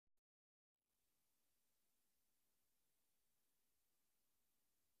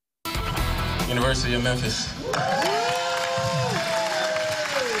University of Memphis.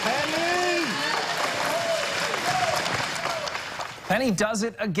 Penny does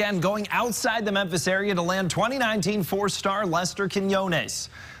it again, going outside the Memphis area to land 2019 four-star Lester Quinones.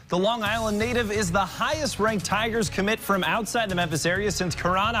 The Long Island native is the highest-ranked Tigers commit from outside the Memphis area since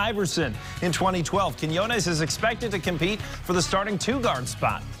Karan Iverson in 2012. Quinones is expected to compete for the starting two-guard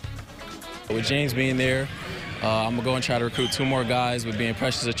spot. With James being there, I'm going to go and try to recruit 2 more guys with being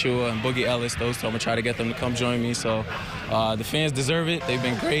Precious Achiuwa and Boogie Ellis. Those 2, I'm going to try to get them to come join me. So the fans deserve it. They've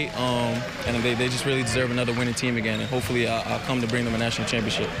been great, and they just really deserve another winning team again. And hopefully I'll come to bring them a national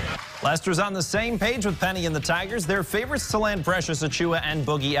championship. Lester's on the same page with Penny and the Tigers. They're favorites to land Precious Achiuwa and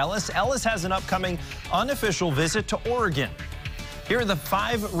Boogie Ellis. Ellis has an upcoming unofficial visit to Oregon. Here are the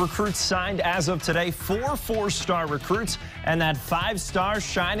 5 recruits signed as of today, 4 4-star recruits, and that 5-star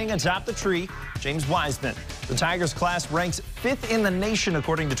shining atop the tree, James Wiseman. The Tigers class ranks 5th in the nation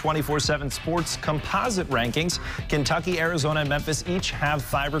according to 24/7 Sports composite rankings. Kentucky, Arizona, and Memphis each have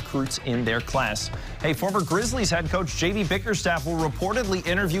 5 recruits in their class. Hey, former Grizzlies head coach J.B. Bickerstaff will reportedly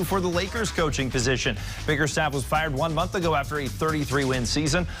interview for the Lakers coaching position. Bickerstaff was fired 1 month ago after a 33-win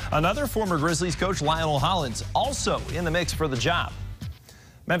season. Another former Grizzlies coach, Lionel Hollins, also in the mix for the job.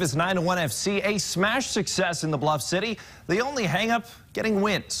 Memphis 9-1 FC, a smash success in the Bluff City. The only hang-up, getting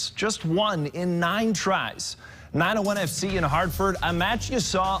wins. Just 1 in 9 tries. 9-1 FC in Hartford, a match you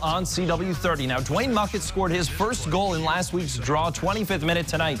saw on CW30. Now, Dwayne Muckett scored his first goal in last week's draw, 25th minute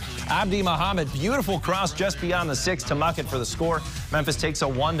tonight. Abdi Mohammed, beautiful cross just beyond the 6 to Muckett for the score. Memphis takes a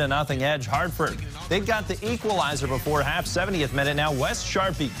 1-0 edge. Hartford, they got the equalizer before half, 70th minute. Now, Wes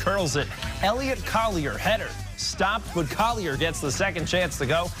Sharpie curls it. Elliot Collier, header. Stopped, but Collier gets the second chance to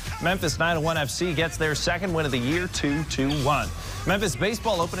go. Memphis 9-1 FC gets their second win of the year, 2-1. Memphis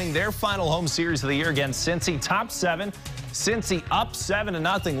baseball opening their final home series of the year against Cincy, top 7. Cincy up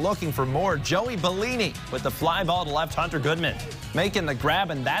 7-0, looking for more. Joey Bellini with the fly ball to left. Hunter Goodman making the grab,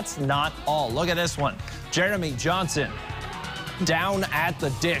 and that's not all. Look at this one. Jeremy Johnson down at the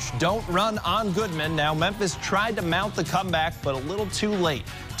dish. Don't run on Goodman. Now, Memphis tried to mount the comeback, but a little too late.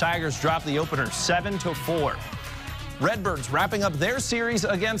 Tigers dropped the opener 7-4. Redbirds wrapping up their series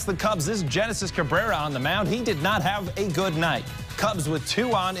against the Cubs. This is Genesis Cabrera on the mound. He did not have a good night. Cubs with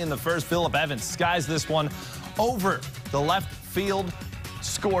 2 on in the first. Phillip Evans skies this one over the left field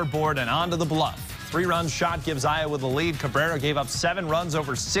scoreboard and onto the bluff. 3-run shot gives Iowa the lead. Cabrera gave up 7 runs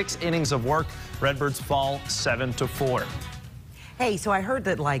over 6 innings of work. Redbirds fall 7-4. Hey, so I heard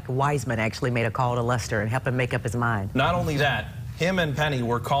that, like, Wiseman actually made a call to Lester and helped him make up his mind. Not only that, him and Penny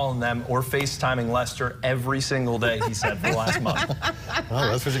were calling them or FaceTiming Lester every single day, he said, for the last month.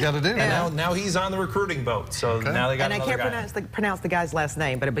 Well, that's what you got to do. Yeah. And now he's on the recruiting boat, so now they got another guy. And I can't pronounce the guy's last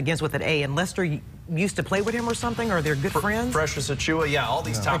name, but it begins with an A. And Lester used to play with him or something, or they're good friends? Precious Achiuwa, yeah, all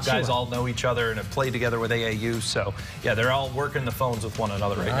these top guys all know each other and have played together with AAU, so yeah, they're all working the phones with one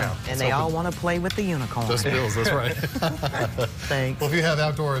another right now. And they all want to play with the unicorn. Just Bills, that's right. Thanks. Well, if you have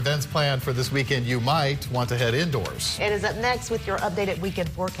outdoor events planned for this weekend, you might want to head indoors. It is up next with your updated weekend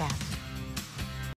forecast.